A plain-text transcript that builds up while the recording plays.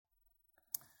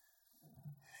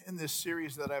in this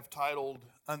series that I've titled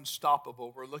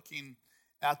Unstoppable. We're looking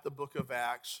at the book of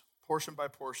Acts, portion by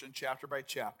portion, chapter by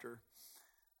chapter.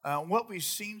 What we've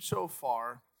seen so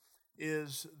far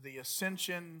is the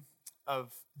ascension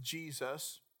of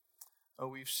Jesus.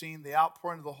 We've seen the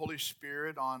outpouring of the Holy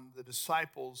Spirit on the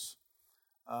disciples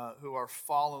who are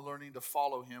learning to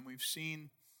follow him. We've seen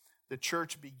the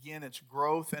church begin its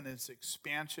growth and its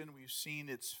expansion. We've seen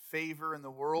its favor in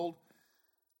the world.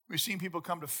 We've seen people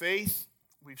come to faith.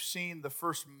 We've seen the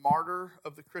first martyr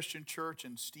of the Christian church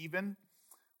in Stephen.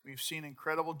 We've seen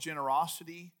incredible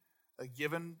generosity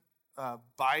given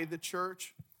by the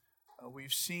church.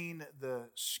 We've seen the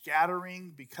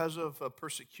scattering because of a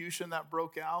persecution that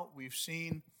broke out. We've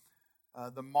seen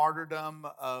the martyrdom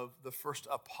of the first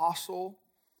apostle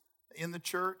in the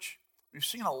church. We've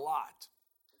seen a lot.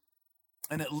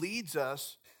 And it leads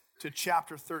us to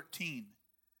chapter 13.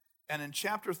 And in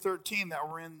chapter 13 that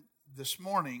we're in this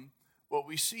morning, what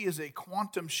we see is a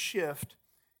quantum shift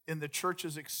in the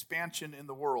church's expansion in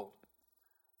the world.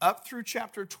 Up through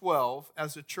chapter 12,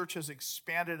 as the church has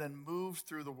expanded and moved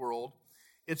through the world,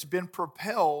 it's been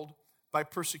propelled by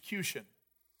persecution.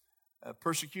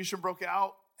 Persecution broke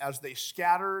out as they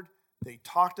scattered, they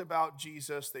talked about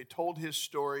Jesus, they told his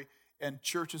story, and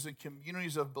churches and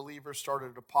communities of believers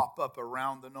started to pop up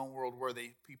around the known world where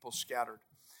people scattered.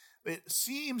 It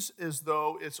seems as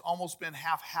though it's almost been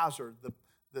haphazard,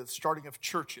 the starting of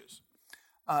churches.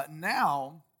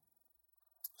 Now,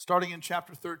 starting in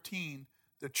chapter 13,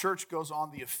 the church goes on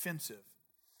the offensive.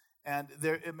 And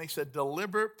it makes a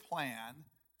deliberate plan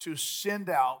to send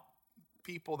out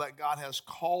people that God has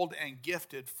called and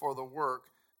gifted for the work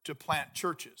to plant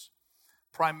churches.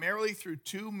 Primarily through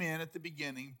two men at the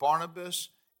beginning, Barnabas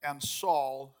and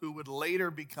Saul, who would later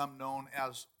become known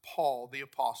as Paul the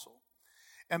Apostle.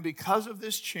 And because of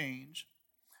this change,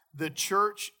 the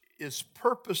church is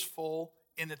purposeful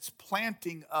in its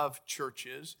planting of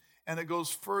churches, and it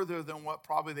goes further than what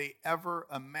probably they ever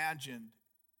imagined.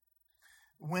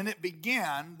 When it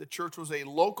began, the church was a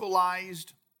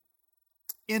localized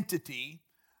entity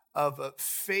of a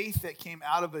faith that came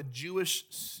out of the Jewish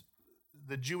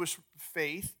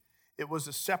faith. It was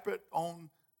a separate own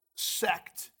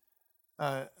sect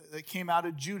that came out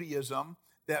of Judaism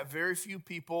that very few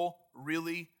people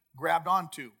really grabbed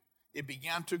onto. It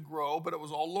began to grow, but it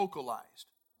was all localized.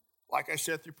 Like I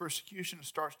said, through persecution, it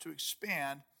starts to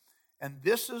expand. And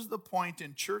this is the point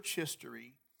in church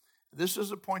history, this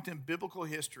is a point in biblical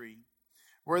history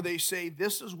where they say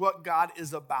this is what God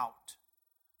is about.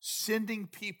 Sending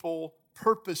people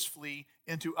purposefully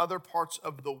into other parts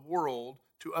of the world,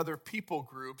 to other people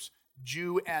groups,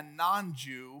 Jew and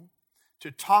non-Jew,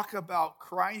 to talk about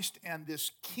Christ and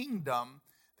this kingdom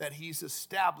that he's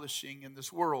establishing in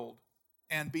this world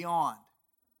and beyond.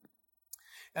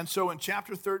 And so in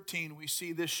chapter 13, we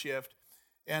see this shift.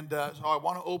 And so I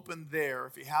want to open there.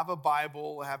 If you have a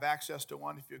Bible, have access to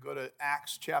one. If you go to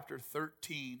Acts chapter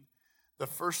 13, the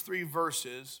first three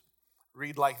verses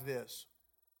read like this.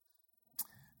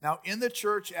 Now in the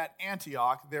church at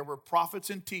Antioch, there were prophets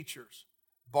and teachers.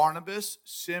 Barnabas,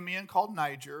 Simeon called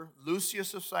Niger,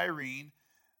 Lucius of Cyrene,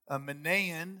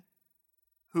 Manaen,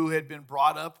 who had been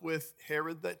brought up with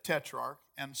Herod the Tetrarch,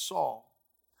 and Saul.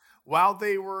 While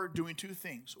they were doing two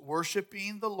things,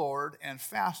 worshiping the Lord and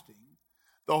fasting,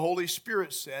 the Holy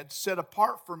Spirit said, "Set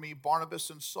apart for me Barnabas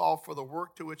and Saul for the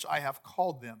work to which I have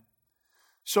called them."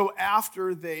 So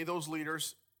after those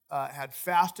leaders, had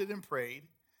fasted and prayed,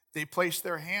 they placed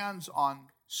their hands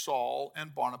on Saul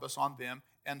and Barnabas, on them,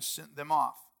 and sent them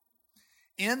off.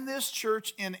 In this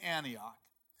church in Antioch,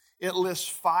 it lists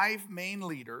 5 main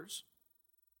leaders: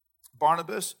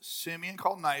 Barnabas, Simeon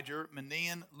called Niger,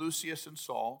 Manaen, Lucius, and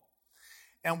Saul.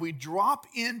 And we drop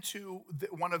into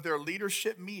one of their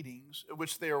leadership meetings,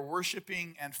 which they are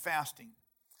worshiping and fasting.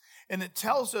 And it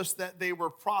tells us that they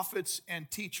were prophets and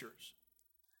teachers.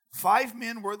 5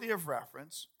 men worthy of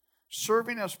reference,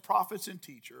 serving as prophets and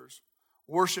teachers,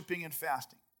 worshiping and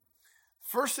fasting.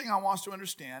 First thing I want us to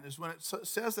understand is when it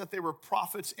says that they were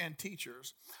prophets and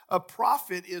teachers, a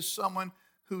prophet is someone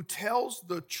who tells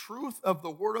the truth of the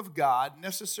word of God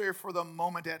necessary for the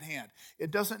moment at hand.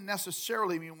 It doesn't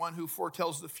necessarily mean one who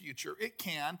foretells the future. It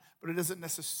can, but it doesn't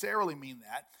necessarily mean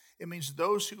that. It means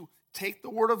those who take the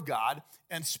word of God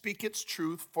and speak its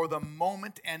truth for the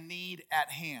moment and need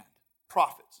at hand.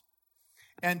 Prophets.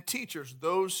 And teachers,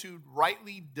 those who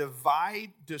rightly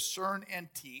divide, discern, and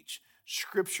teach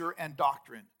Scripture and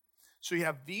doctrine. So you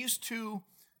have these two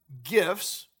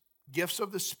gifts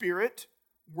of the Spirit,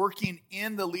 working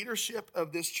in the leadership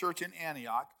of this church in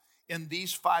Antioch in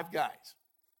these 5 guys.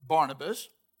 Barnabas,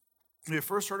 we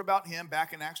first heard about him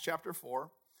back in Acts chapter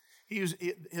 4.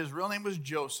 His real name was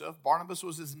Joseph. Barnabas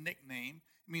was his nickname.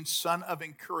 It means son of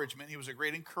encouragement. He was a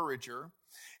great encourager.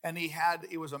 And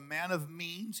he was a man of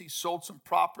means. He sold some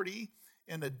property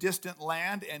in a distant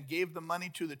land and gave the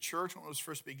money to the church when it was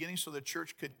first beginning so the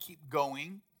church could keep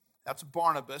going. That's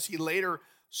Barnabas. He later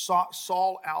sought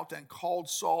Saul out and called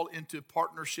Saul into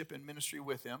partnership and ministry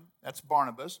with him. That's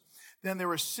Barnabas. Then there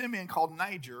was Simeon called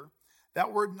Niger.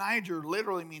 That word Niger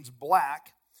literally means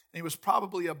black. And he was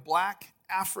probably a black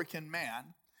African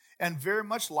man, and very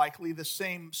much likely the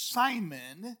same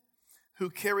Simon who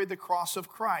carried the cross of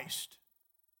Christ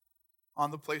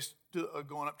on the place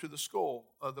going up to the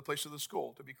skull, the place of the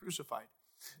skull to be crucified.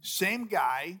 Same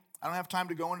guy. I don't have time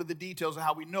to go into the details of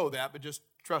how we know that, but just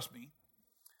trust me.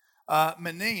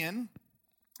 Manaen,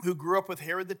 who grew up with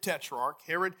Herod the Tetrarch.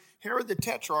 Herod the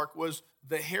Tetrarch was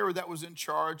the Herod that was in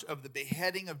charge of the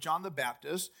beheading of John the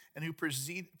Baptist and who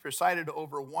presided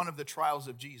over one of the trials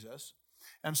of Jesus.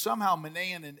 And somehow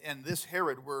Manaen and this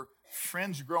Herod were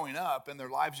friends growing up, and their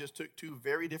lives just took two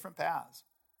very different paths.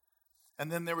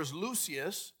 And then there was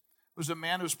Lucius, who was a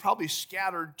man who was probably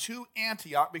scattered to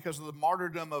Antioch because of the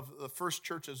martyrdom of the first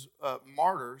church's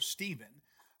martyr, Stephen.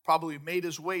 Probably made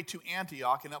his way to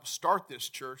Antioch and helped start this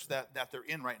church that they're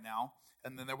in right now.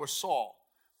 And then there was Saul.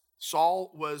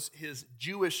 Saul was his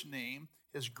Jewish name.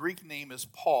 His Greek name is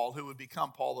Paul, who would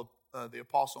become Paul the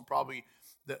apostle, and probably,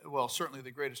 certainly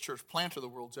the greatest church planter the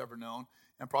world's ever known,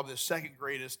 and probably the second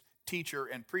greatest teacher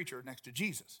and preacher next to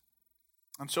Jesus.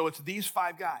 And so it's these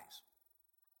five guys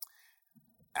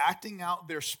acting out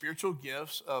their spiritual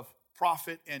gifts of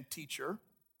prophet and teacher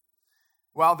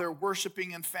while they're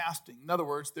worshiping and fasting. In other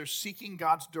words, they're seeking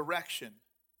God's direction.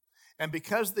 And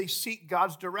because they seek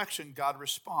God's direction, God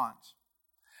responds.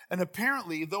 And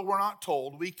apparently, though we're not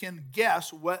told, we can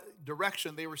guess what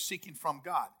direction they were seeking from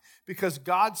God. Because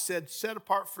God said, set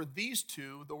apart for these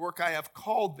two the work I have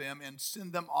called them and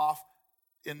send them off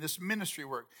in this ministry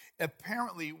work.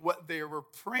 Apparently, what they were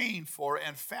praying for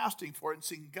and fasting for and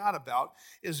seeking God about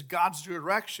is God's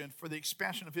direction for the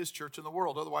expansion of his church in the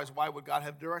world. Otherwise, why would God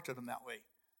have directed them that way?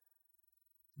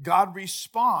 God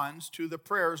responds to the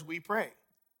prayers we pray.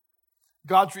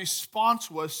 God's response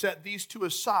was, set these two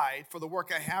aside for the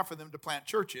work I have for them to plant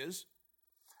churches.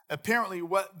 Apparently,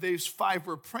 what these five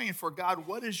were praying for, God,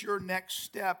 what is your next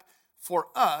step for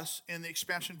us in the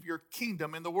expansion of your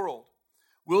kingdom in the world?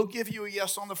 We'll give you a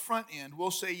yes on the front end.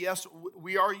 We'll say, yes,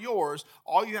 we are yours.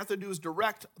 All you have to do is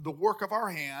direct the work of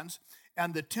our hands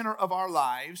and the tenor of our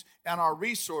lives and our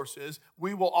resources.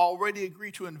 We will already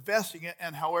agree to investing it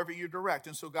and however you direct.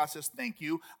 And so God says, thank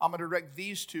you. I'm going to direct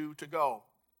these two to go.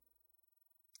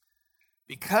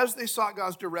 Because they sought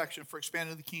God's direction for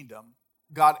expanding the kingdom,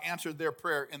 God answered their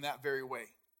prayer in that very way.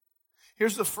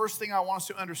 Here's the first thing I want us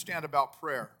to understand about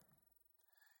prayer.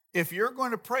 If you're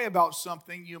going to pray about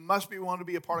something, you must be willing to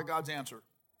be a part of God's answer.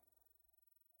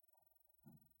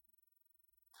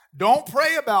 Don't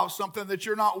pray about something that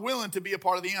you're not willing to be a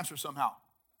part of the answer somehow.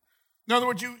 In other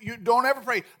words, you don't ever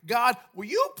pray, God, will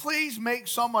you please make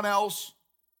someone else?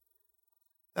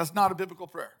 That's not a biblical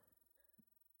prayer.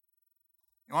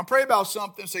 You want to pray about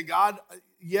something, say, God,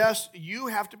 yes, you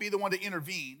have to be the one to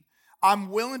intervene.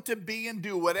 I'm willing to be and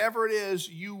do whatever it is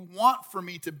you want for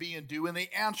me to be and do, and the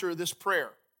answer of this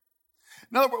prayer.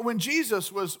 In other words, when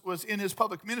Jesus was in his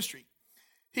public ministry,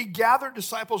 he gathered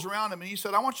disciples around him and he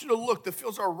said, I want you to look, the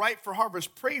fields are ripe for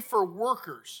harvest. Pray for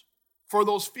workers for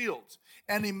those fields.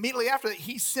 And immediately after that,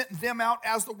 he sent them out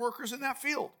as the workers in that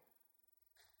field.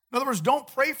 In other words, don't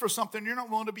pray for something you're not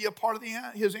willing to be a part of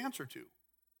his answer to. Does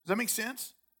that make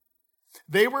sense?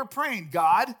 They were praying,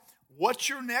 God, what's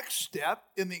your next step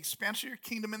in the expansion of your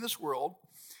kingdom in this world?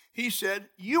 He said,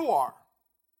 you are.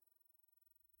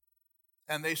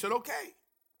 And they said, okay.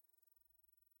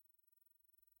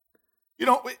 You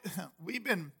know,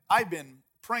 I've been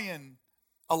praying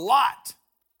a lot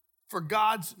for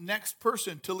God's next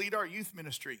person to lead our youth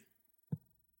ministry.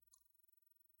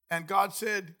 And God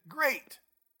said, great,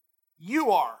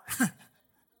 you are.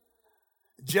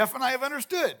 Jeff and I have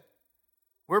understood.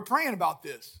 We're praying about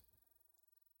this.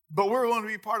 But we're going to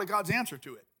be part of God's answer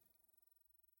to it.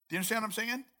 Do you understand what I'm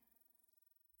saying?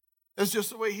 That's just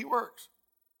the way he works.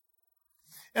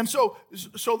 And so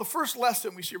the first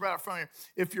lesson we see right up front here,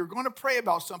 if you're going to pray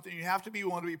about something, you have to be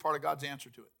willing to be part of God's answer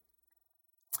to it.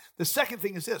 The second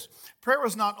thing is this. Prayer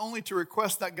is not only to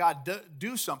request that God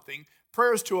do something,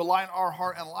 prayer is to align our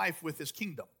heart and life with his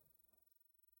kingdom.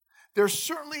 There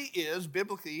certainly is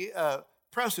biblically a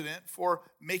precedent for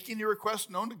making your request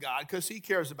known to God because he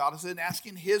cares about us and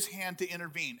asking his hand to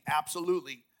intervene.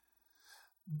 Absolutely.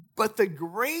 But the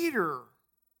greater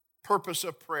purpose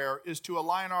of prayer is to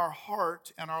align our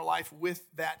heart and our life with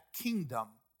that kingdom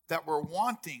that we're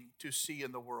wanting to see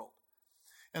in the world.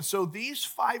 And so these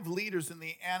 5 leaders in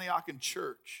the Antiochian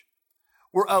church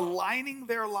were aligning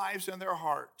their lives and their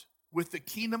heart with the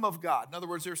kingdom of God. In other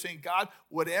words, they're saying, God,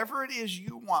 whatever it is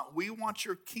you want, we want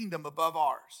your kingdom above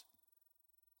ours.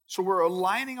 So we're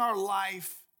aligning our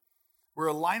life, we're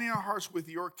aligning our hearts with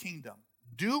your kingdom.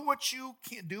 Do what you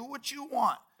can, do what you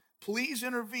want. Please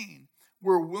intervene.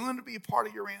 We're willing to be a part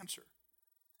of your answer.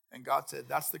 And God said,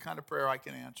 that's the kind of prayer I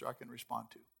can answer, I can respond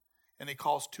to. And he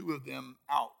calls 2 of them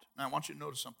out. Now I want you to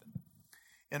notice something.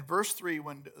 In verse 3,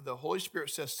 when the Holy Spirit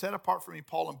says, set apart for me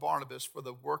Paul and Barnabas for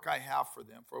the work I have for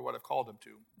them, for what I've called them to.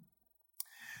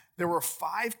 There were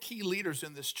 5 key leaders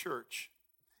in this church,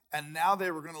 and now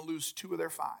they were going to lose 2 of their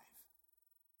 5.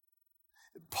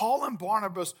 Paul and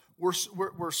Barnabas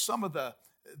were some of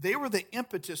they were the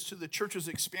impetus to the church's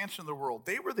expansion of the world.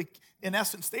 In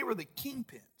essence, they were the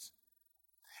kingpins.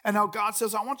 And now God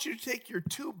says, I want you to take your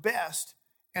 2 best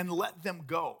and let them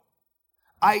go.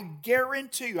 I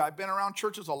guarantee you, I've been around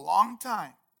churches a long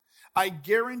time. I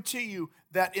guarantee you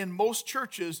that in most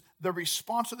churches, the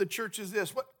response of the church is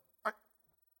this. What?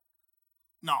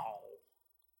 No.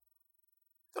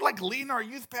 They're like leading our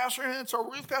youth pastor, and it's our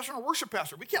youth pastor and our worship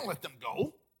pastor. We can't let them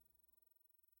go.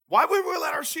 Why would we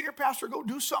let our senior pastor go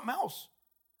do something else?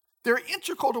 They're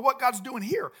integral to what God's doing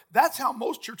here. That's how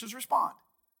most churches respond.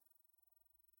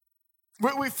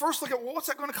 We first look at, well, what's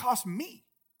that going to cost me?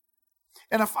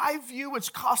 And if I view its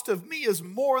cost of me as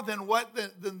more than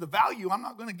the value, I'm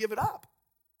not going to give it up,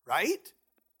 right?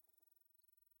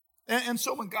 And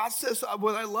so when God says,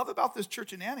 what I love about this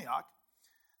church in Antioch,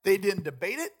 they didn't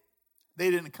debate it. They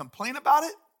didn't complain about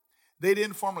it. They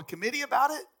didn't form a committee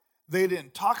about it. They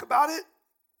didn't talk about it.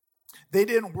 They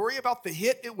didn't worry about the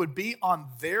hit it would be on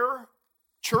their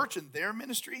church and their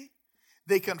ministry.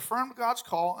 They confirmed God's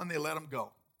call and they let him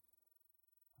go.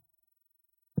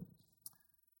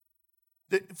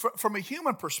 From a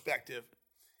human perspective,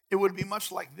 it would be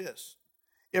much like this.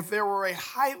 If there were a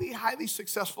highly, highly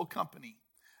successful company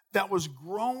that was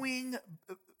growing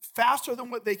faster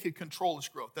than what they could control its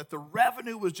growth, that the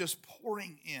revenue was just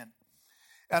pouring in,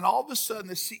 and all of a sudden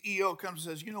the CEO comes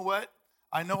and says, you know what?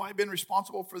 I know I've been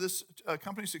responsible for this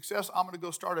company's success. I'm going to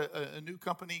go start a new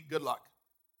company. Good luck.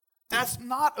 That's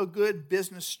not a good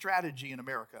business strategy in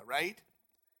America, right?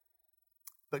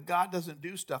 But God doesn't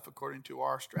do stuff according to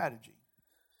our strategy.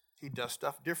 He does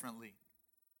stuff differently.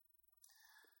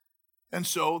 And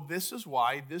so this is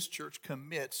why this church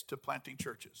commits to planting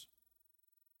churches.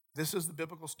 This is the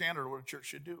biblical standard of what a church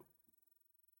should do.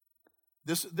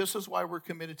 This is why we're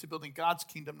committed to building God's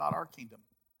kingdom, not our kingdom.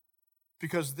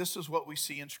 Because this is what we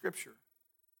see in Scripture.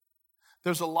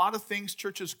 There's a lot of things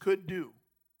churches could do.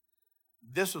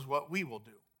 This is what we will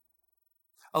do.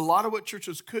 A lot of what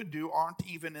churches could do aren't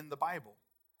even in the Bible.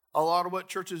 A lot of what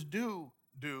churches do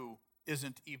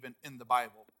isn't even in the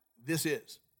Bible. This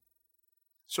is.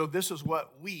 So this is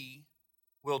what we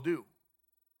will do.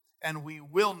 And we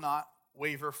will not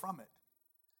waver from it.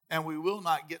 And we will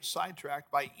not get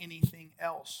sidetracked by anything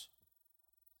else.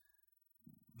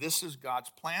 This is God's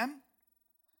plan.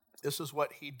 This is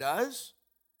what he does.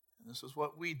 And this is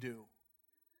what we do.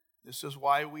 This is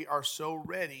why we are so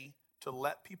ready to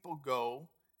let people go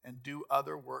and do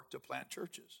other work to plant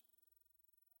churches.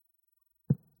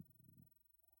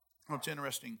 Well, it's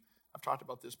interesting. I've talked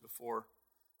about this before.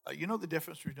 You know the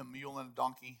difference between a mule and a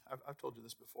donkey? I've told you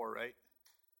this before, right?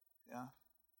 Yeah.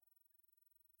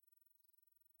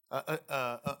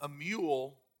 A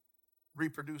mule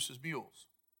reproduces mules.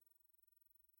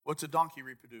 What's a donkey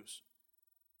reproduce?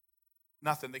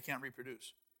 Nothing. They can't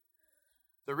reproduce.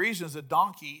 The reason is a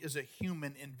donkey is a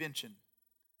human invention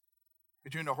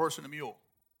between a horse and a mule.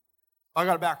 I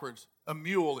got it backwards. A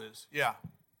mule is, yeah.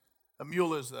 A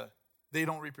mule is they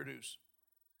don't reproduce.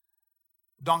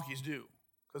 Donkeys do,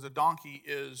 because a donkey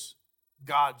is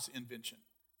God's invention.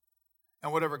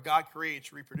 And whatever God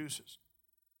creates reproduces.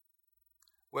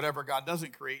 Whatever God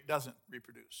doesn't create doesn't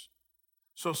reproduce.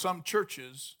 So some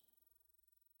churches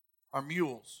are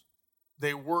mules.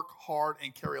 They work hard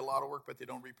and carry a lot of work, but they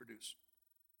don't reproduce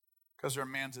because they're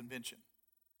man's invention.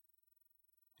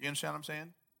 Do you understand what I'm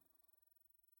saying?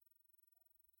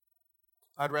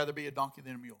 I'd rather be a donkey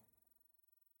than a mule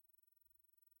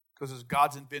because it's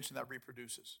God's invention that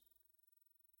reproduces.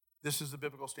 This is the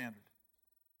biblical standard.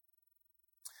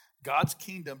 God's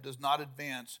kingdom does not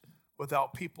advance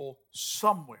without people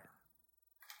somewhere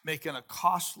making a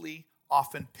costly,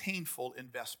 often painful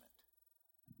investment.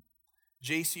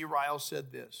 J.C. Ryle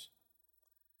said this: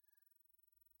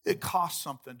 it costs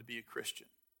something to be a Christian.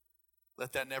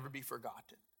 Let that never be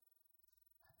forgotten.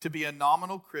 To be a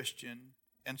nominal Christian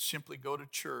and simply go to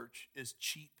church is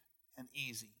cheap and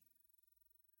easy.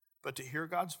 But to hear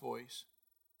God's voice,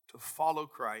 to follow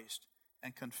Christ,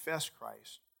 and confess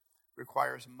Christ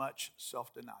requires much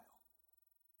self-denial.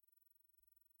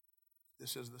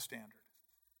 This is the standard.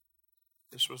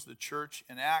 This was the church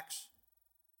in Acts,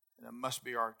 and it must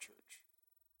be our church.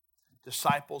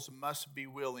 Disciples must be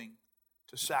willing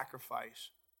to sacrifice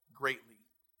greatly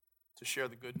to share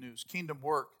the good news. Kingdom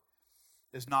work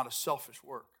is not a selfish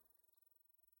work.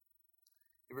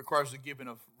 It requires the giving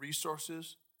of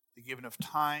resources, the giving of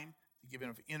time, the giving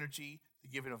of energy, the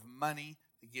giving of money,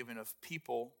 the giving of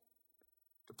people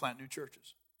to plant new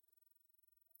churches.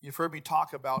 You've heard me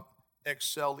talk about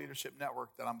Excel Leadership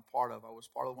Network that I'm a part of. I was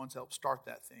part of the ones that helped start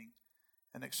that thing.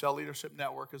 And Excel Leadership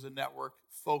Network is a network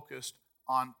focused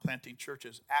on planting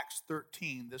churches. Acts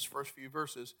 13, this first few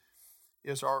verses,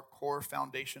 is our core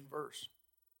foundation verse.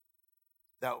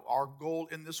 That our goal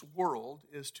in this world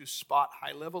is to spot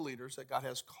high-level leaders that God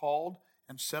has called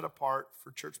and set apart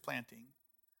for church planting,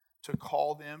 to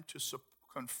call them, to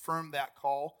confirm that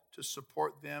call, to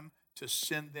support them, to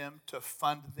send them, to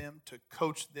fund them, to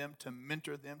coach them, to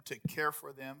mentor them, to care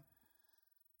for them,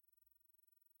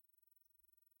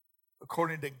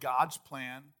 according to God's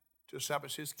plan to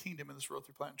establish his kingdom in this world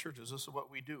through planting churches. This is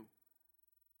what we do.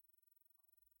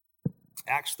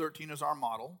 Acts 13 is our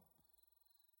model.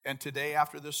 And today,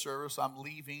 after this service, I'm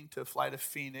leaving to fly to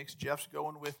Phoenix. Jeff's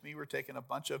going with me. We're taking a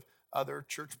bunch of other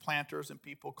church planters and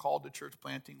people called to church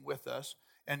planting with us.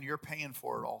 And you're paying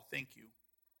for it all. Thank you.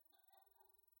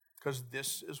 Because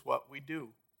this is what we do.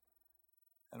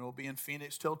 And we'll be in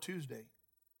Phoenix till Tuesday.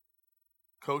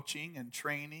 Coaching and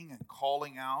training and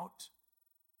calling out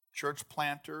church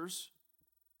planters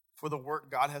for the work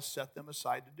God has set them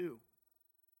aside to do.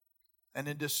 And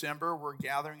in December, we're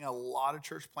gathering a lot of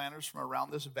church planters from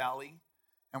around this valley,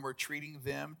 and we're treating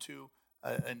them to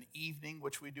an evening,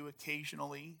 which we do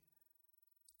occasionally,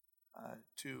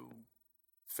 to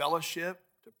fellowship,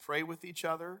 to pray with each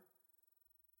other,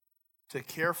 to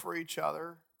care for each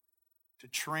other, to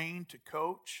train, to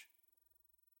coach.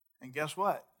 And guess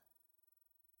what?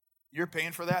 You're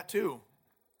paying for that too.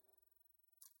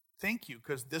 Thank you,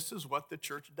 because this is what the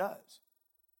church does.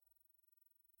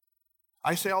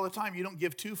 I say all the time, you don't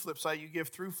give to Flipside, you give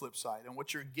through Flipside. And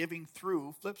what you're giving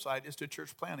through Flipside is to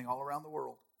church planting all around the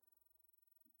world.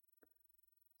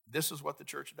 This is what the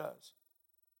church does.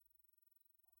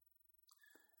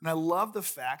 And I love the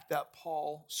fact that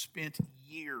Paul spent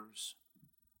years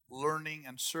learning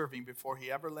and serving before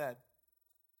he ever led.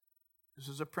 This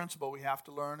is a principle we have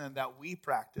to learn and that we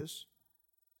practice.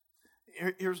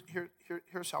 Here's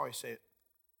how I say it.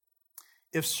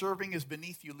 If serving is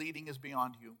beneath you, leading is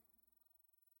beyond you.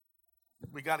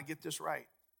 We got to get this right.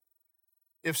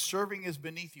 If serving is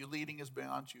beneath you, leading is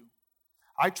beyond you.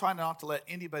 I try not to let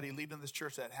anybody lead in this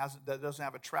church that doesn't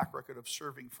have a track record of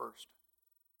serving first.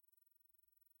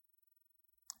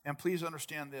 And please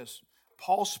understand this.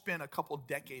 Paul spent a couple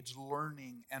decades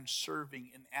learning and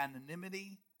serving in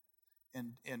anonymity,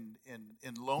 in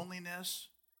loneliness,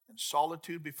 in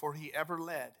solitude before he ever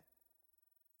led.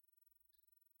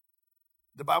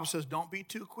 The Bible says, don't be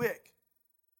too quick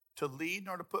to lead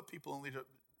nor to put people in leadership.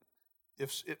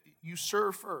 If you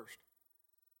serve first.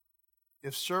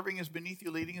 If serving is beneath you,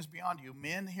 leading is beyond you.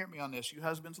 Men, hear me on this. You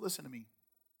husbands, listen to me.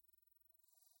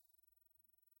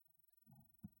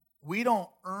 We don't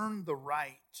earn the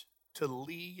right to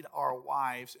lead our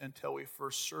wives until we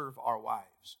first serve our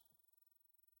wives.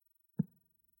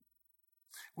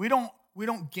 We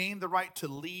don't gain the right to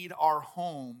lead our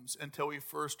homes until we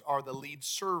first are the lead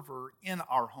server in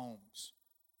our homes.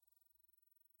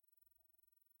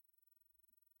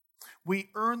 We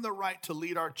earn the right to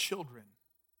lead our children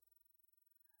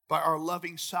by our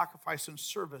loving sacrifice and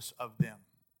service of them.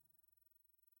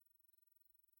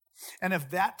 And if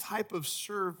that type of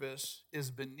service is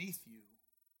beneath you,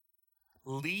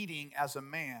 leading as a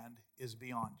man is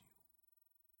beyond you.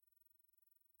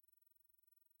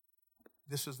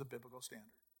 This is the biblical standard.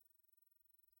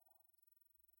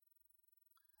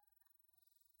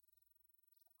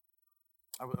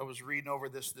 I was reading over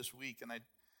this week, and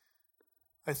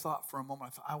I thought for a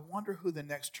moment, I wonder who the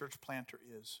next church planter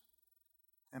is.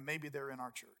 And maybe they're in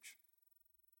our church.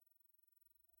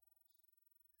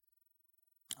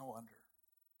 I wonder.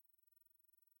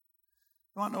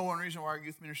 You want to know one reason why our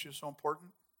youth ministry is so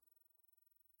important?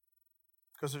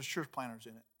 Because there's church planters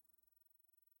in it.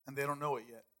 And they don't know it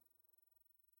yet.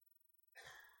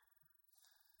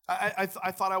 I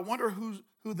thought, I wonder who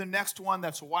the next one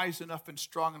that's wise enough and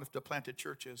strong enough to plant a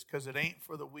church is, because it ain't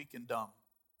for the weak and dumb.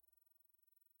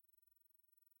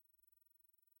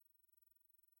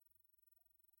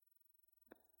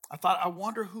 I thought, I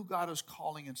wonder who God is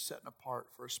calling and setting apart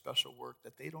for a special work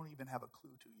that they don't even have a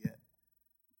clue to yet.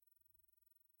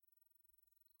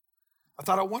 I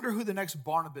thought, I wonder who the next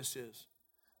Barnabas is.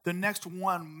 The next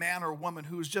one, man or woman,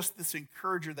 who is just this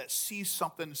encourager that sees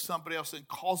something in somebody else and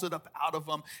calls it up out of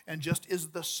them and just is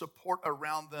the support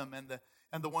around them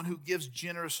and the one who gives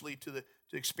generously to the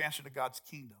expansion of God's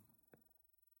kingdom.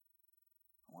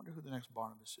 I wonder who the next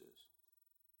Barnabas is.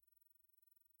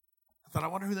 I thought, I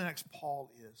wonder who the next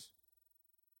Paul is.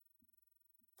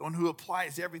 The one who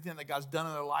applies everything that God's done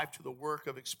in their life to the work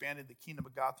of expanding the kingdom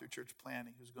of God through church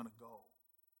planting, who's going to go.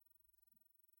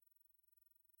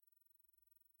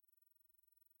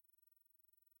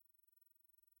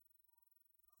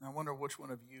 And I wonder which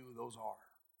one of you those are.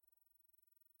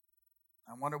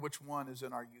 I wonder which one is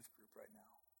in our youth group right now.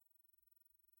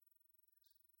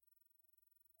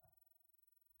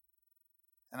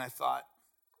 And I thought,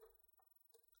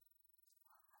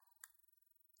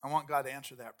 I want God to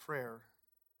answer that prayer.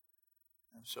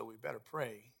 And so we better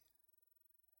pray.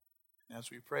 And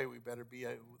as we pray, we better be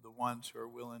the ones who are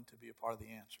willing to be a part of the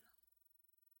answer.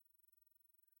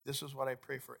 This is what I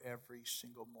pray for every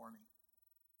single morning.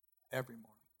 Every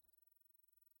morning.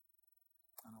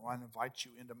 And I want to invite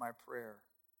you into my prayer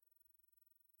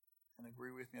and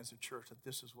agree with me as a church that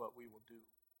this is what we will do.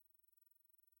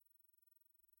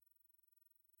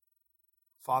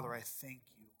 Father, I thank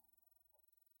you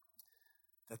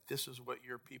that this is what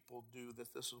your people do,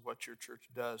 that this is what your church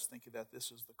does. Thank you that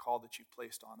this is the call that you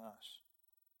placed on us.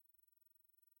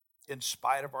 In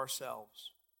spite of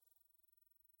ourselves,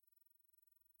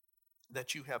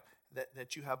 that you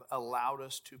have allowed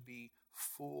us to be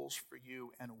fools for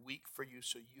you and weak for you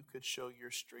so you could show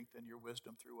your strength and your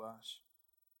wisdom through us.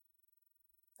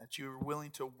 That you were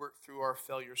willing to work through our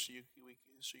failures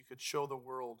so you could show the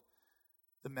world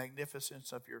the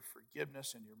magnificence of your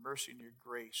forgiveness and your mercy and your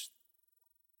grace.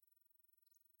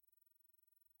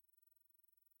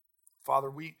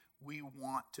 Father, we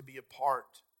want to be a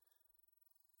part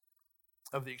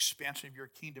of the expansion of your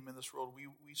kingdom in this world.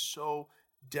 We so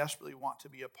desperately want to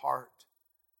be a part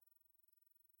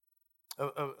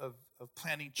of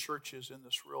planting churches in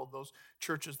this world, those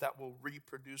churches that will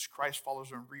reproduce Christ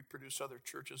followers and reproduce other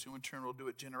churches who in turn will do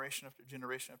it generation after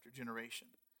generation after generation.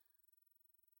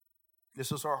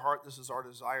 This is our heart. This is our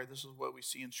desire. This is what we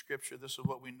see in Scripture. This is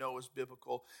what we know is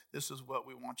biblical. This is what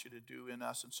we want you to do in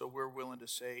us. And so we're willing to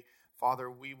say, Father,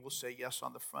 we will say yes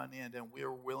on the front end, and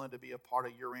we're willing to be a part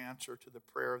of your answer to the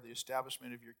prayer of the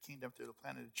establishment of your kingdom through the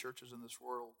planting of churches in this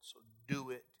world. So do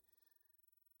it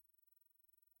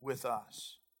with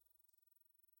us.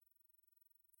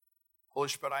 Holy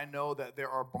Spirit, I know that there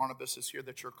are Barnabases here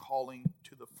that you're calling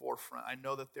to the forefront. I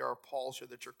know that there are Pauls here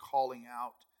that you're calling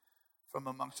out from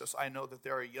amongst us. I know that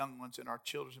there are young ones in our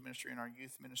children's ministry and our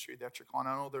youth ministry that you're calling.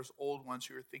 I know there's old ones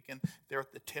who are thinking they're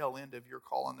at the tail end of your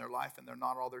call in their life, and they're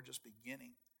not all, they're just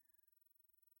beginning.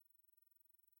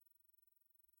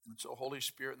 And so, Holy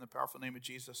Spirit, in the powerful name of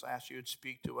Jesus, I ask you would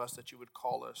speak to us, that you would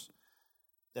call us,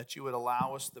 that you would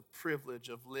allow us the privilege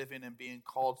of living and being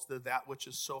called to that which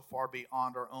is so far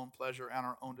beyond our own pleasure and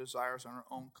our own desires and our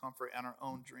own comfort and our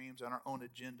own dreams and our own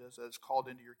agendas that is called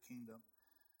into your kingdom.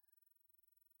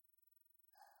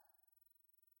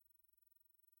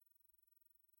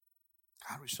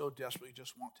 God, we so desperately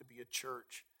just want to be a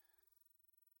church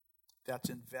that's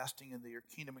investing in your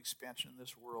kingdom expansion in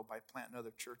this world by planting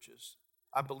other churches.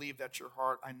 I believe that's your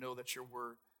heart. I know that's your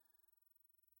word.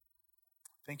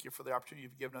 Thank you for the opportunity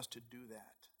you've given us to do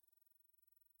that.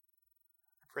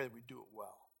 I pray that we do it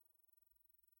well.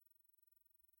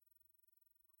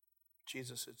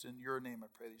 Jesus, it's in your name I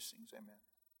pray these things. Amen.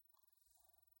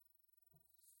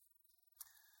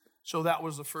 So that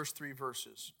was the first 3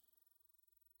 verses.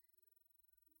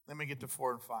 Let me get to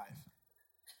 4 and 5.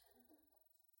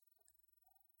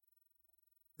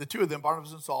 The 2 of them,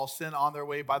 Barnabas and Saul, sent on their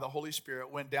way by the Holy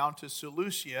Spirit, went down to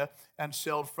Seleucia and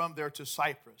sailed from there to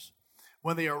Cyprus.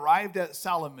 When they arrived at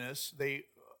Salamis,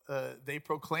 they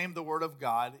proclaimed the word of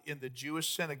God in the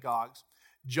Jewish synagogues.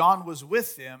 John was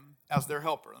with them as their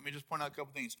helper. Let me just point out a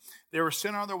couple things. They were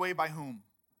sent on their way by whom?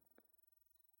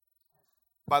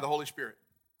 By the Holy Spirit.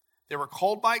 They were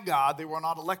called by God. They were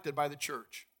not elected by the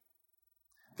church.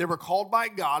 They were called by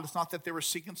God. It's not that they were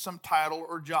seeking some title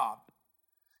or job.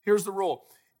 Here's the rule.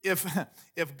 If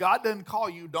God doesn't call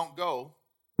you, don't go.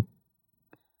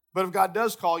 But if God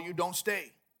does call you, don't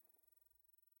stay.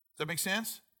 Does that make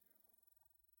sense?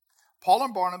 Paul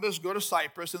and Barnabas go to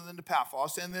Cyprus and then to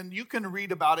Paphos, and then you can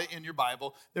read about it in your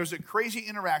Bible. There's a crazy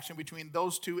interaction between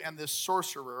those two and this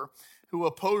sorcerer who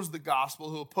opposed the gospel,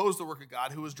 who opposed the work of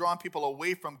God, who was drawing people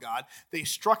away from God. They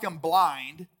struck him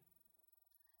blind.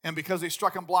 And because they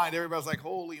struck him blind, everybody's like,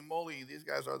 holy moly, these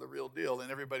guys are the real deal.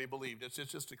 And everybody believed. It's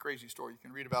just a crazy story. You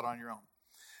can read about it on your own.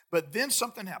 But then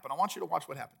something happened. I want you to watch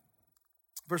what happened.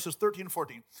 verses 13 and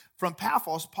 14. From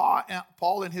Paphos,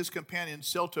 Paul and his companions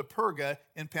sailed to Perga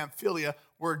in Pamphylia,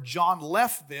 where John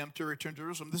left them to return to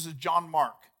Jerusalem. This is John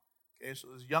Mark. Okay, so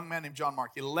this young man named John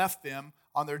Mark. He left them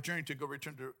on their journey to go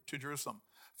return to Jerusalem.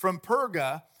 From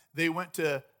Perga, they went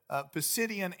to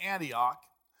Pisidian Antioch.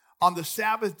 On the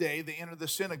Sabbath day, they entered the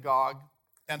synagogue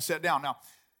and sat down. Now,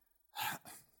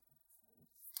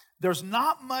 there's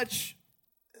not much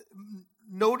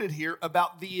noted here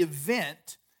about the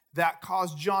event that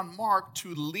caused John Mark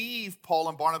to leave Paul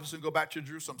and Barnabas and go back to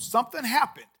Jerusalem. Something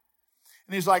happened.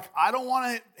 And he's like, I don't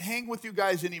want to hang with you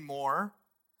guys anymore.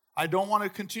 I don't want to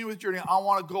continue with your journey. I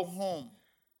want to go home.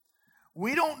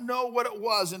 We don't know what it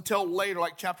was until later,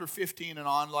 like chapter 15 and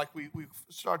on, like we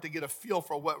start to get a feel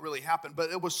for what really happened.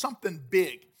 But it was something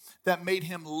big that made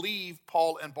him leave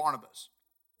Paul and Barnabas.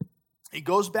 He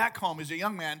goes back home. He's a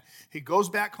young man. He goes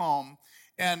back home.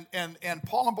 And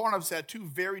Paul and Barnabas had two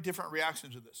very different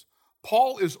reactions to this.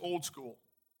 Paul is old school.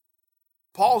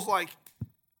 Paul's like,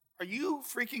 are you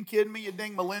freaking kidding me, you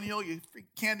dang millennial, you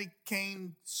candy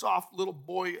cane, soft little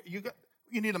boy? You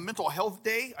need a mental health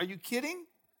day? Are you kidding?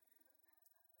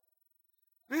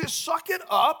 You suck it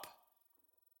up.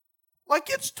 Like,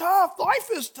 it's tough. Life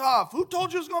is tough. Who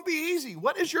told you it's going to be easy?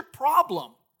 What is your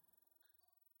problem?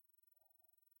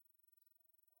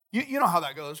 You know how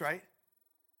that goes, right?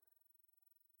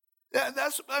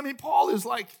 Paul is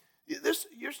like, this.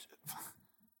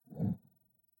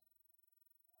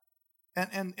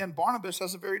 And Barnabas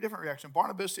has a very different reaction.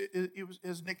 Barnabas,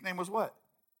 his nickname was what?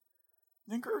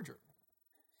 The encourager.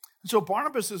 And so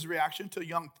Barnabas' reaction to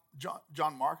young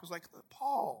John Mark was like,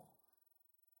 Paul,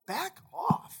 back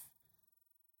off.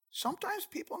 Sometimes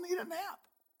people need a nap.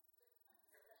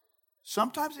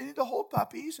 Sometimes they need to hold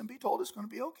puppies and be told it's going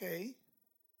to be okay.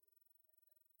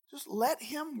 Just let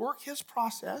him work his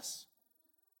process.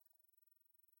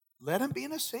 Let him be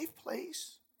in a safe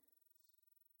place.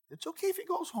 It's okay if he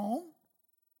goes home.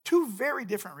 Two very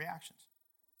different reactions.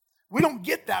 We don't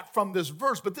get that from this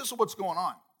verse, but this is what's going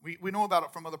on. We know about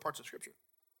it from other parts of Scripture.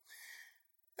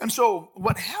 And so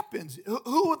what happens,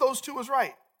 who of those two was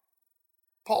right?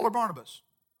 Paul or Barnabas?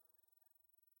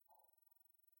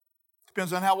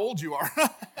 Depends on how old you are.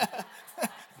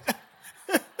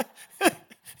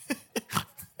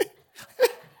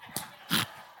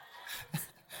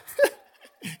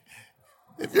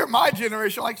 If you're my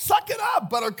generation, like, suck it up,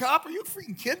 buttercup. Are you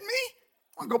freaking kidding me?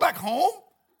 Want to go back home?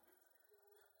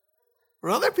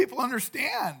 But other people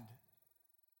understand.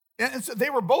 And so they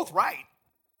were both right.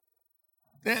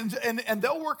 And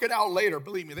they'll work it out later.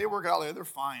 Believe me, they work it out later. They're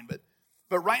fine.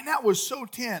 But right now it was so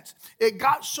tense. It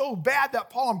got so bad that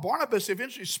Paul and Barnabas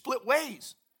eventually split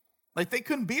ways. Like, they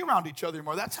couldn't be around each other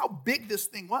anymore. That's how big this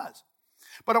thing was.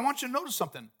 But I want you to notice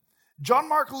something. John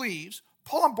Mark leaves.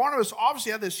 Paul and Barnabas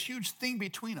obviously have this huge thing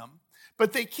between them,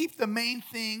 but they keep the main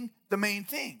thing the main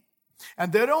thing.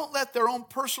 And they don't let their own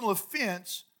personal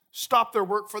offense stop their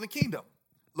work for the kingdom.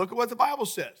 Look at what the Bible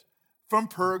says. From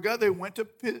Perga, they went to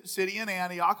Pisidian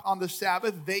Antioch on the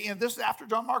Sabbath. And this is after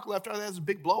John Mark left. After that was a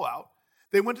big blowout.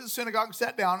 They went to the synagogue and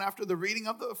sat down after the reading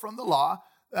from the law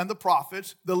and the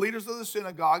prophets. The leaders of the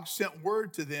synagogue sent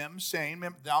word to them saying,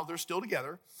 now they're still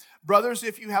together, brothers,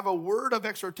 if you have a word of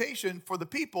exhortation for the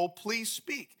people, please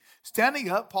speak. Standing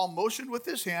up, Paul motioned with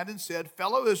his hand and said,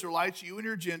 fellow Israelites, you and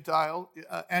your Gentile,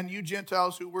 and you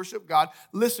Gentiles who worship God,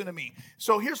 listen to me.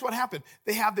 So here's what happened.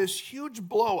 They have this huge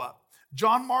blow up.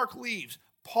 John Mark leaves.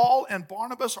 Paul and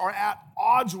Barnabas are at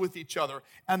odds with each other.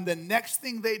 And the next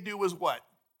thing they do is what?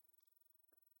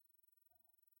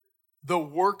 The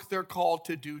work they're called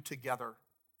to do together.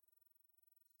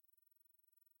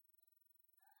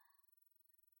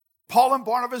 Paul and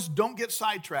Barnabas don't get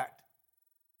sidetracked.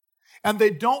 And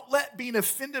they don't let being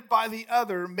offended by the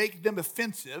other make them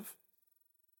offensive.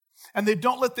 And they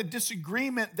don't let the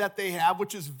disagreement that they have,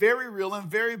 which is very real and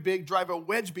very big, drive a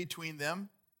wedge between them.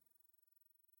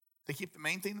 They keep the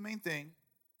main thing the main thing.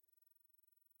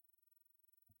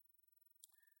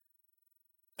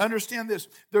 Understand this.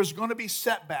 There's going to be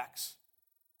setbacks.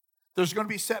 There's going to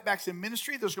be setbacks in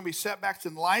ministry. There's going to be setbacks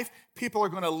in life. People are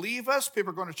going to leave us. People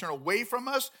are going to turn away from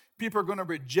us. People are going to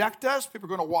reject us. People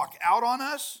are going to walk out on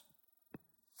us.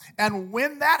 And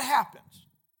when that happens,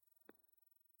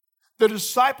 the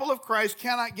disciple of Christ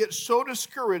cannot get so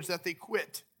discouraged that they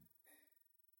quit.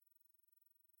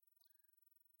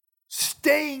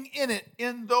 Staying in it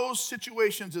in those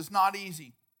situations is not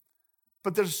easy.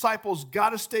 But the disciples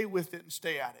got to stay with it and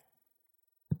stay at it.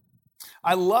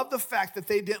 I love the fact that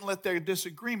they didn't let their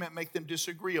disagreement make them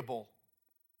disagreeable.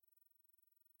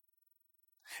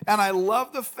 And I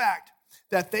love the fact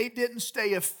that they didn't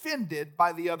stay offended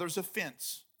by the other's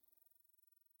offense.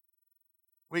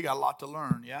 We got a lot to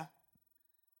learn, yeah?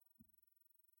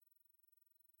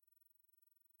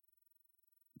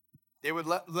 They would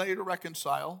later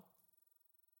reconcile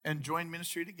and join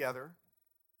ministry together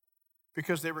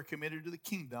because they were committed to the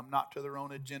kingdom, not to their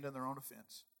own agenda and their own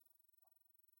offense.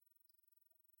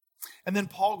 And then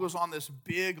Paul goes on this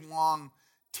big, long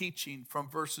teaching from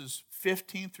verses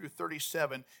 15 through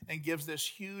 37 and gives this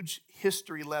huge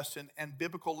history lesson and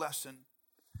biblical lesson,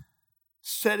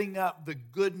 setting up the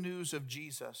good news of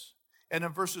Jesus. And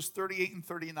in verses 38 and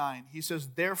 39, he says,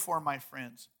 "Therefore, my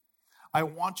friends, I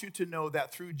want you to know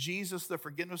that through Jesus, the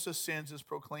forgiveness of sins is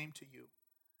proclaimed to you.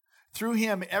 Through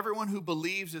him, everyone who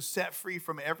believes is set free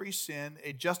from every sin,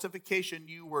 a justification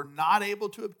you were not able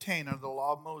to obtain under the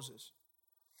law of Moses."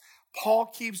 Paul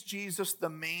keeps Jesus the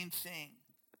main thing.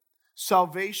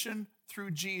 Salvation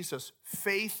through Jesus,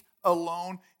 faith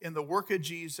alone in the work of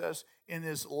Jesus, in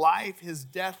his life, his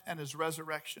death, and his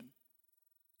resurrection.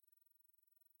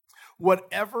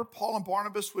 Whatever Paul and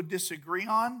Barnabas would disagree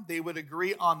on, they would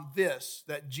agree on this,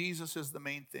 that Jesus is the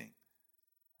main thing.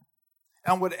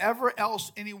 And whatever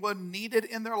else anyone needed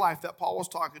in their life that Paul was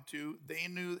talking to,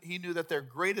 he knew that their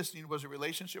greatest need was a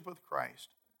relationship with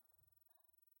Christ.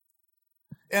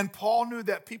 And Paul knew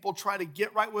that people try to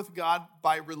get right with God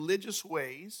by religious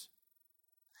ways.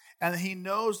 And he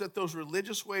knows that those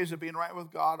religious ways of being right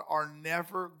with God are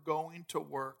never going to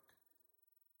work.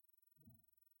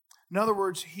 In other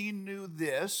words, he knew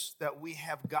this, that we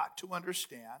have got to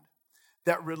understand,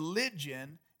 that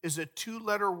religion is a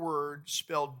two-letter word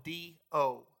spelled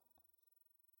D-O.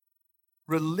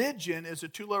 Religion is a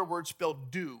two-letter word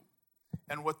spelled do.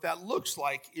 And what that looks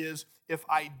like is if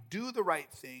I do the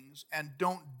right things and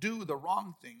don't do the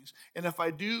wrong things, and if I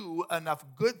do enough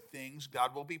good things,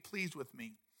 God will be pleased with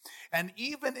me. And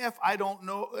even if I don't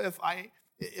know, if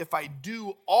I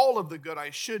do all of the good I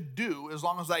should do, as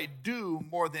long as I do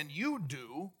more than you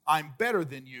do, I'm better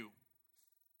than you.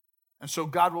 And so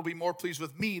God will be more pleased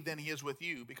with me than he is with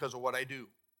you because of what I do.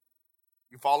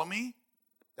 You follow me?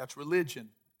 That's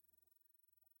religion.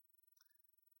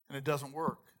 And it doesn't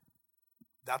work.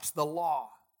 That's the law.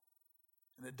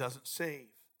 And it doesn't save.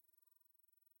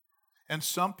 And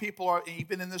some people are,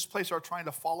 even in this place, are trying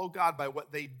to follow God by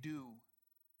what they do.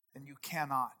 And you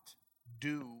cannot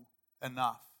do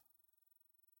enough.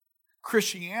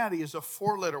 Christianity is a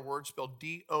four-letter word spelled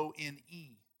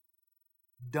D-O-N-E.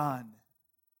 Done.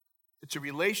 It's a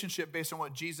relationship based on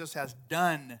what Jesus has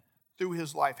done through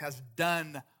his life, has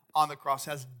done on the cross,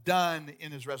 has done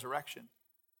in his resurrection.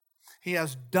 He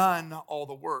has done all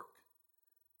the work.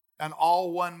 And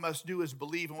all one must do is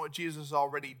believe in what Jesus has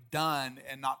already done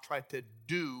and not try to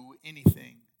do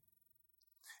anything.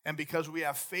 And because we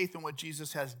have faith in what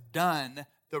Jesus has done,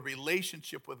 the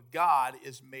relationship with God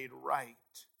is made right.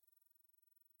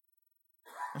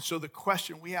 And so the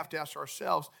question we have to ask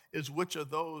ourselves is, which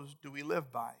of those do we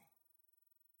live by?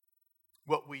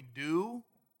 What we do,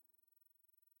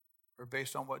 or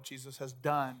based on what Jesus has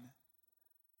done?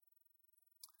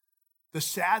 The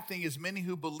sad thing is many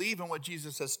who believe in what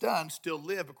Jesus has done still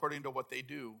live according to what they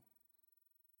do.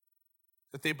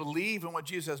 That they believe in what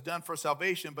Jesus has done for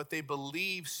salvation, but they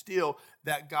believe still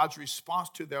that God's response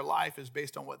to their life is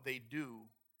based on what they do.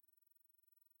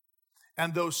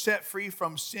 And those set free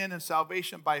from sin and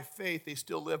salvation by faith, they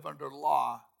still live under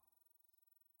law.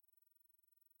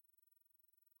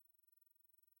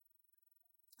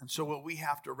 And so what we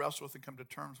have to wrestle with and come to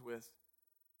terms with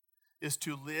is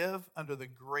to live under the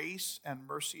grace and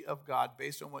mercy of God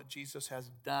based on what Jesus has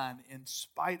done in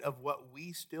spite of what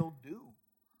we still do.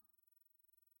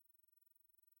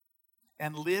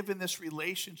 And live in this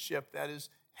relationship that is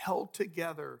held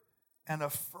together and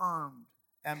affirmed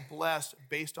and blessed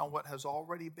based on what has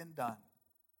already been done.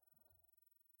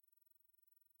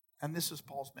 And this is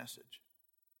Paul's message.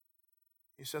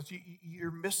 He says, you're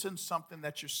missing something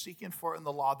that you're seeking for in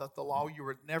the law, that the law you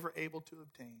were never able to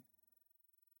obtain.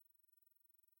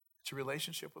 It's a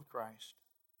relationship with Christ.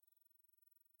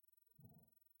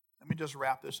 Let me just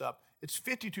wrap this up. It's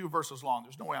 52 verses long.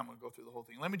 There's no way I'm going to go through the whole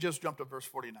thing. Let me just jump to verse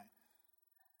 49.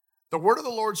 The word of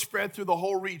the Lord spread through the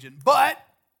whole region, but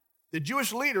the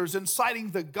Jewish leaders,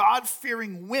 inciting the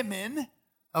God-fearing women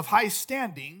of high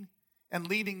standing and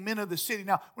leading men of the city.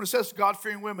 Now, when it says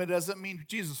God-fearing women, it doesn't mean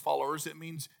Jesus followers. It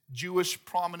means Jewish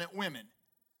prominent women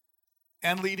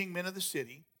and leading men of the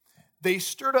city. They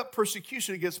stirred up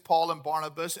persecution against Paul and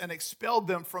Barnabas and expelled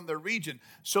them from their region.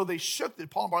 So they shook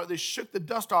the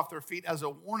dust off their feet as a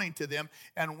warning to them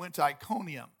and went to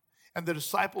Iconium. And the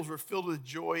disciples were filled with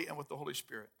joy and with the Holy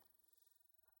Spirit.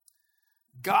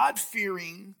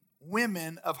 God-fearing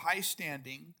women of high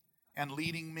standing and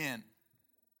leading men.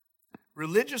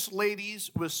 Religious ladies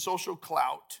with social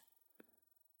clout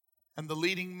and the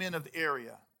leading men of the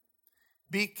area.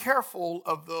 Be careful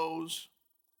of those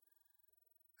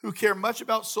who care much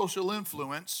about social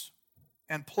influence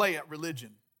and play at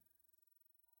religion.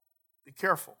 Be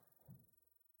careful.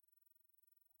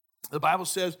 The Bible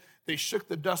says they shook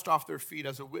the dust off their feet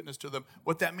as a witness to them.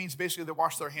 What that means, basically, they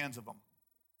washed their hands of them.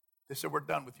 They said, we're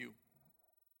done with you.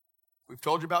 We've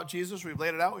told you about Jesus. We've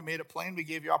laid it out. We made it plain. We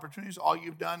gave you opportunities. All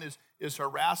you've done is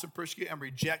harass and persecute and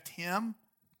reject him.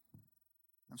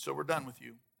 And so we're done with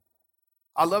you.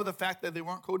 I love the fact that they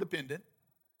weren't codependent,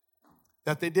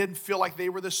 that they didn't feel like they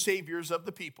were the saviors of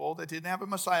the people, that didn't have a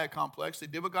Messiah complex. They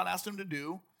did what God asked them to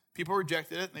do. People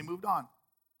rejected it, and they moved on.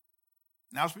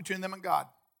 Now it's between them and God.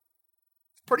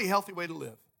 It's a pretty healthy way to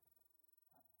live.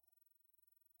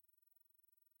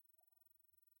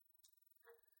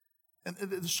 And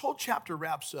this whole chapter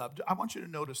wraps up. I want you to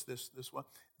notice this one.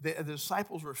 The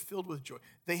disciples were filled with joy.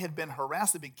 They had been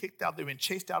harassed. They'd been kicked out. They'd been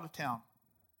chased out of town.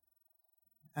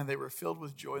 And they were filled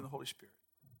with joy in the Holy Spirit.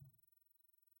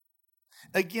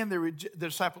 Again, the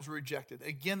disciples were rejected.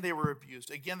 Again, they were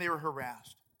abused. Again, they were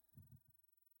harassed.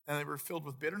 And they were filled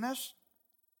with bitterness.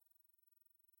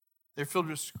 They were filled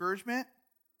with discouragement.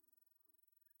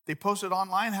 They posted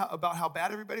online about how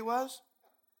bad everybody was.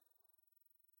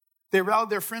 They rallied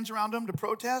their friends around them to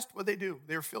protest. What did they do?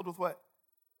 They were filled with what?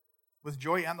 With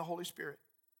joy and the Holy Spirit.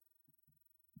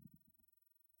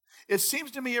 It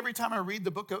seems to me every time I read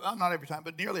the book of, not every time,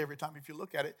 but nearly every time if you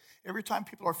look at it, every time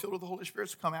people are filled with the Holy Spirit,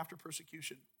 it's come after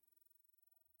persecution.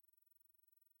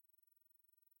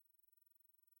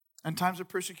 And times of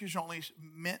persecution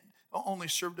only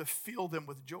served to fill them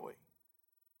with joy.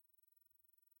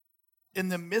 In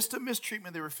the midst of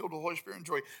mistreatment, they were filled with the Holy Spirit and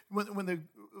joy. When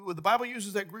the Bible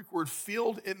uses that Greek word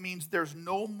filled, it means there's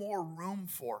no more room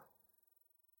for.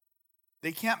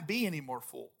 They can't be any more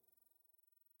full.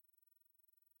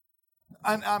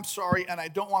 I'm sorry, and I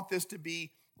don't want this to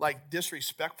be like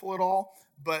disrespectful at all,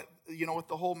 but you know, with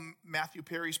the whole Matthew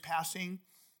Perry's passing,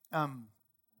 I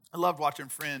loved watching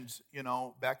Friends,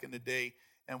 back in the day,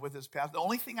 and with his passing, the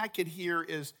only thing I could hear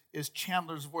is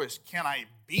Chandler's voice. Can I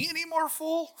be any more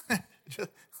full? Just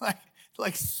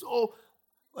so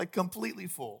completely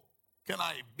full. Can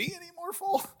I be any more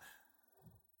full?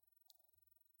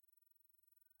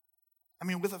 I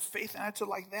mean, with a faith attitude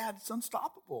like that, it's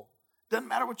unstoppable. Doesn't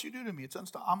matter what you do to me.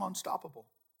 I'm unstoppable.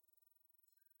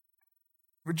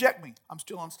 Reject me. I'm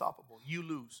still unstoppable. You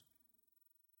lose.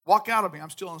 Walk out of me. I'm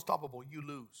still unstoppable. You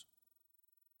lose.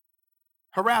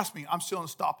 Harass me. I'm still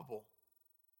unstoppable.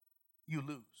 You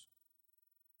lose.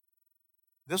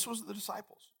 This was the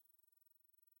disciples.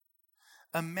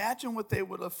 Imagine what they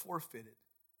would have forfeited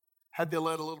had they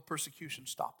let a little persecution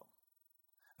stop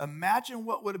them. Imagine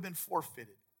what would have been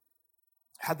forfeited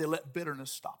had they let bitterness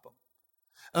stop them.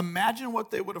 Imagine what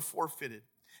they would have forfeited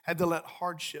had they let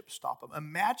hardship stop them.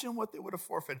 Imagine what they would have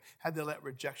forfeited had they let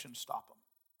rejection stop them.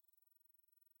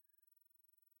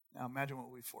 Now imagine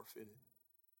what we forfeited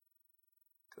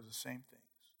because of the same things.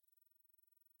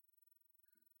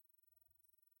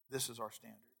 This is our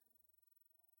standard.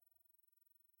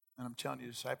 And I'm telling you,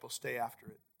 disciples, stay after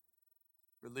it.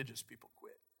 Religious people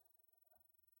quit.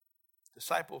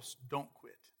 Disciples don't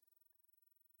quit.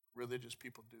 Religious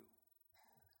people do.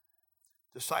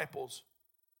 Disciples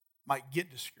might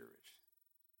get discouraged,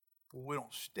 but we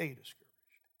don't stay discouraged.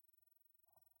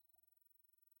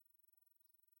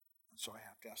 And so I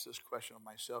have to ask this question of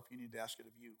myself. You need to ask it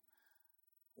of you.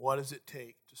 What does it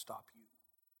take to stop you?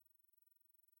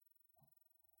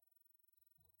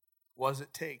 What does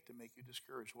it take to make you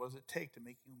discouraged? What does it take to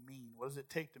make you mean? What does it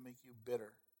take to make you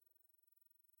bitter?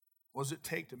 What does it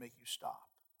take to make you stop?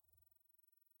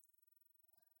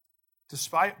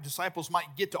 Disciples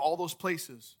might get to all those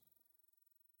places,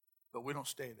 but we don't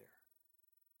stay there.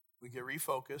 We get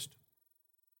refocused.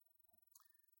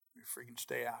 We freaking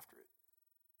stay after it.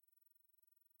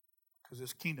 Because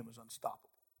this kingdom is unstoppable.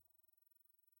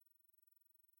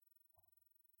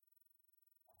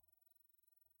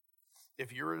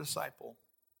 If you're a disciple,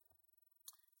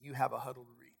 you have a huddle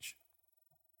to reach.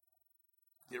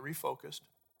 Get refocused.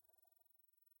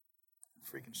 And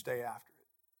freaking stay after it.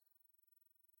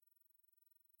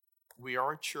 We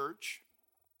are a church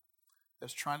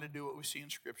that's trying to do what we see in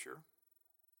Scripture,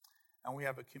 and we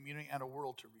have a community and a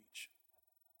world to reach.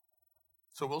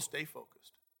 So we'll stay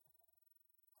focused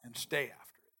and stay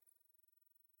after it.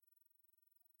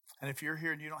 And if you're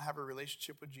here and you don't have a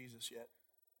relationship with Jesus yet,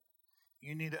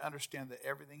 you need to understand that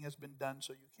everything has been done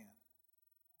so you can.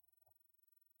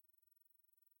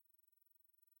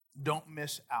 Don't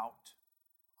miss out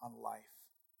on life.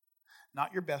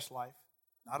 Not your best life,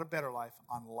 not a better life,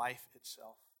 on life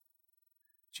itself.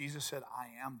 Jesus said, I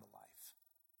am the life.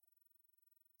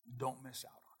 Don't miss out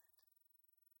on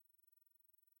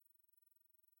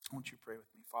it. Won't you pray with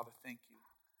me? Father, thank you.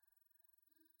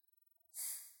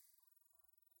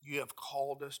 You have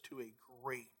called us to a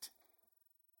great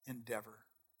endeavor.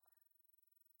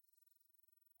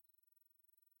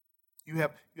 You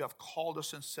have called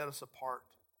us and set us apart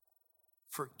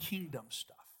for kingdom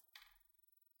stuff.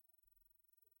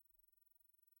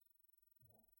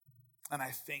 And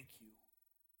I thank you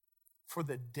for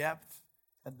the depth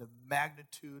and the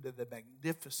magnitude and the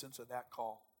magnificence of that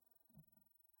call.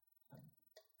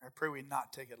 I pray we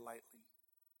not take it lightly.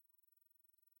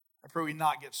 I pray we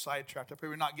not get sidetracked. I pray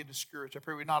we not get discouraged. I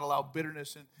pray we not allow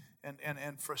bitterness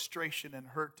and frustration and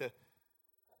hurt to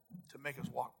make us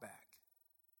walk back.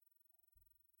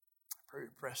 I pray we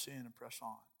press in and press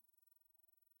on.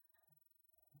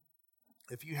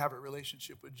 If you have a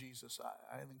relationship with Jesus,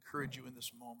 I encourage you in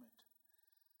this moment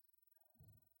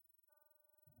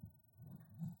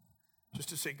just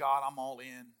to say, God, I'm all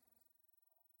in.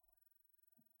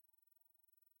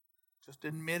 Just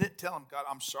admit it. Tell him, God,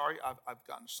 I'm sorry. I've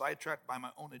gotten sidetracked by my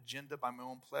own agenda, by my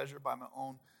own pleasure, by my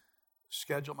own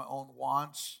schedule, my own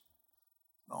wants,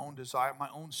 my own desire, my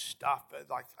own stuff.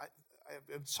 Like I've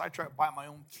been sidetracked by my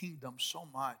own kingdom so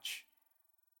much.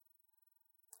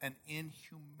 And in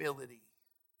humility,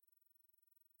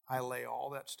 I lay all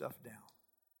that stuff down.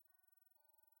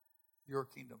 Your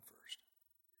kingdom first.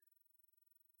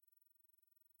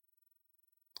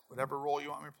 Whatever role you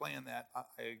want me to play in that,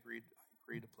 I agree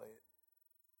to play it.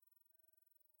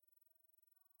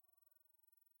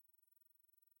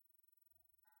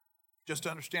 Just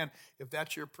to understand, if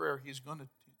that's your prayer, he's going to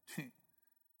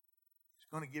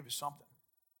give you something.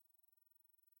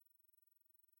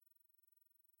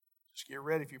 Just get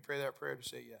ready if you pray that prayer to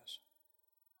say yes.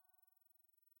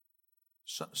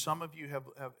 Some of you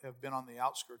have been on the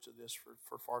outskirts of this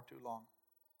for far too long.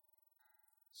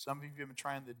 Some of you have been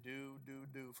trying to do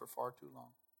for far too long.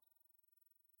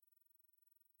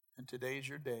 And today is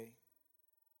your day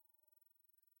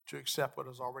to accept what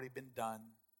has already been done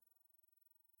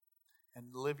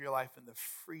and live your life in the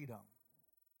freedom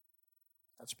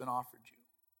that's been offered you.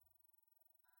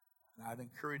 And I'd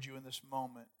encourage you in this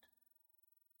moment,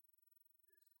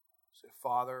 say,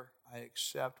 Father, I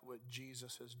accept what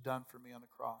Jesus has done for me on the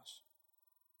cross.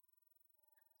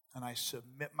 And I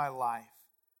submit my life,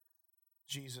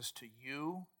 Jesus, to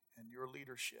you and your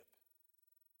leadership.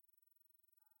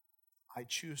 I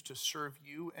choose to serve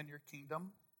you and your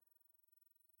kingdom.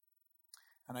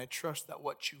 And I trust that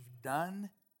what you've done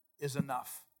is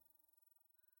enough.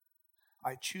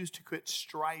 I choose to quit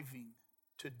striving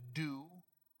to do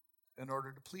in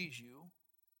order to please you.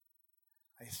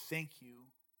 I thank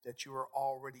you that you are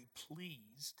already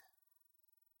pleased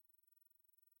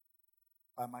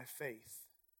by my faith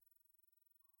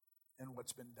in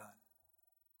what's been done.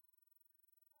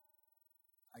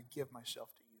 I give myself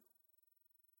to you.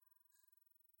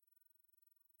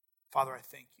 Father, I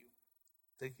thank you.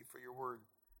 Thank you for your word.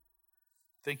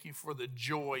 Thank you for the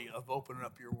joy of opening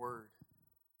up your word.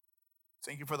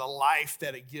 Thank you for the life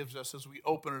that it gives us as we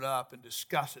open it up and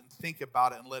discuss it and think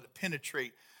about it and let it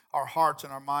penetrate our hearts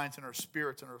and our minds and our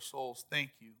spirits and our souls.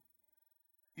 Thank you.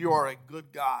 You are a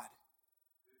good God.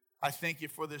 I thank you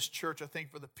for this church. I thank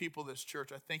you for the people of this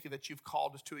church. I thank you that you've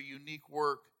called us to a unique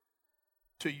work,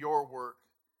 to your work.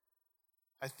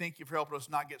 I thank you for helping us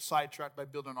not get sidetracked by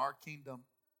building our kingdom.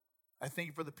 I thank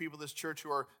you for the people of this church who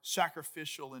are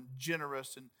sacrificial and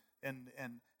generous and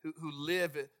who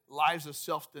live lives of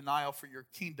self-denial for your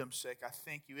kingdom's sake. I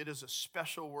thank you. It is a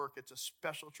special work. It's a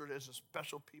special church. It's a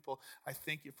special people. I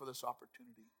thank you for this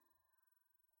opportunity.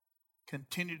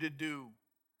 Continue to do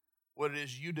what it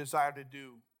is you desire to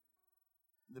do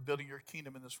in the building of your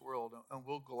kingdom in this world, and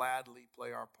we'll gladly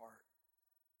play our part.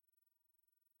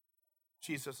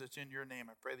 Jesus, it's in your name.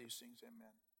 I pray these things.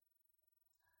 Amen.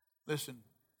 Listen.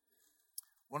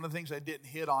 One of the things I didn't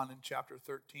hit on in chapter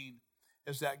 13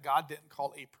 is that God didn't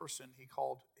call a person, he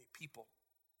called a people.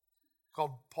 He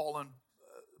called Paul and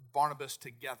Barnabas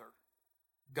together.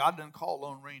 God didn't call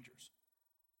lone rangers.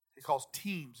 He calls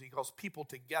teams, he calls people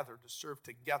together to serve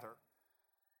together.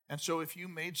 And so if you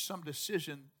made some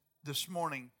decision this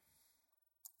morning,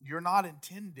 it's not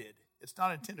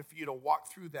intended for you to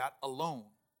walk through that alone.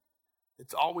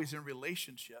 It's always in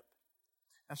relationship.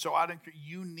 And so I think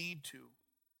you need to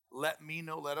let me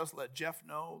know, let Jeff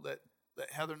know, let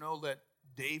Heather know, let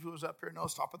Dave, who was up here, know.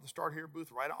 Stop at the Start Here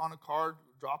booth, write it on a card,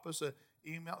 drop us an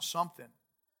email, something,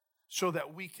 so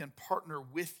that we can partner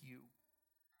with you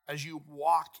as you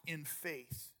walk in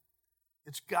faith.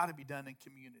 It's got to be done in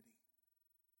community.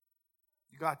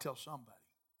 You got to tell somebody.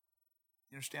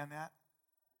 You understand that?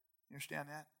 You understand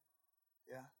that?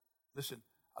 Yeah? Listen,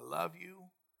 I love you.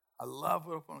 I love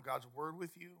opening God's word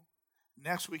with you.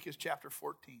 Next week is chapter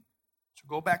 14. So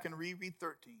go back and reread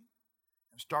 13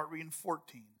 and start reading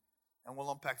 14. And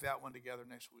we'll unpack that one together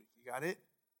next week. You got it?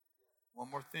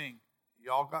 One more thing.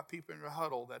 Y'all got people in your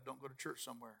huddle that don't go to church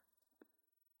somewhere.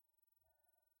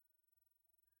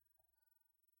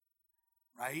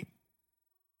 Right?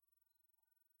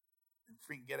 And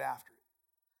freaking get after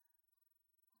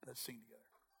it. Let's sing together.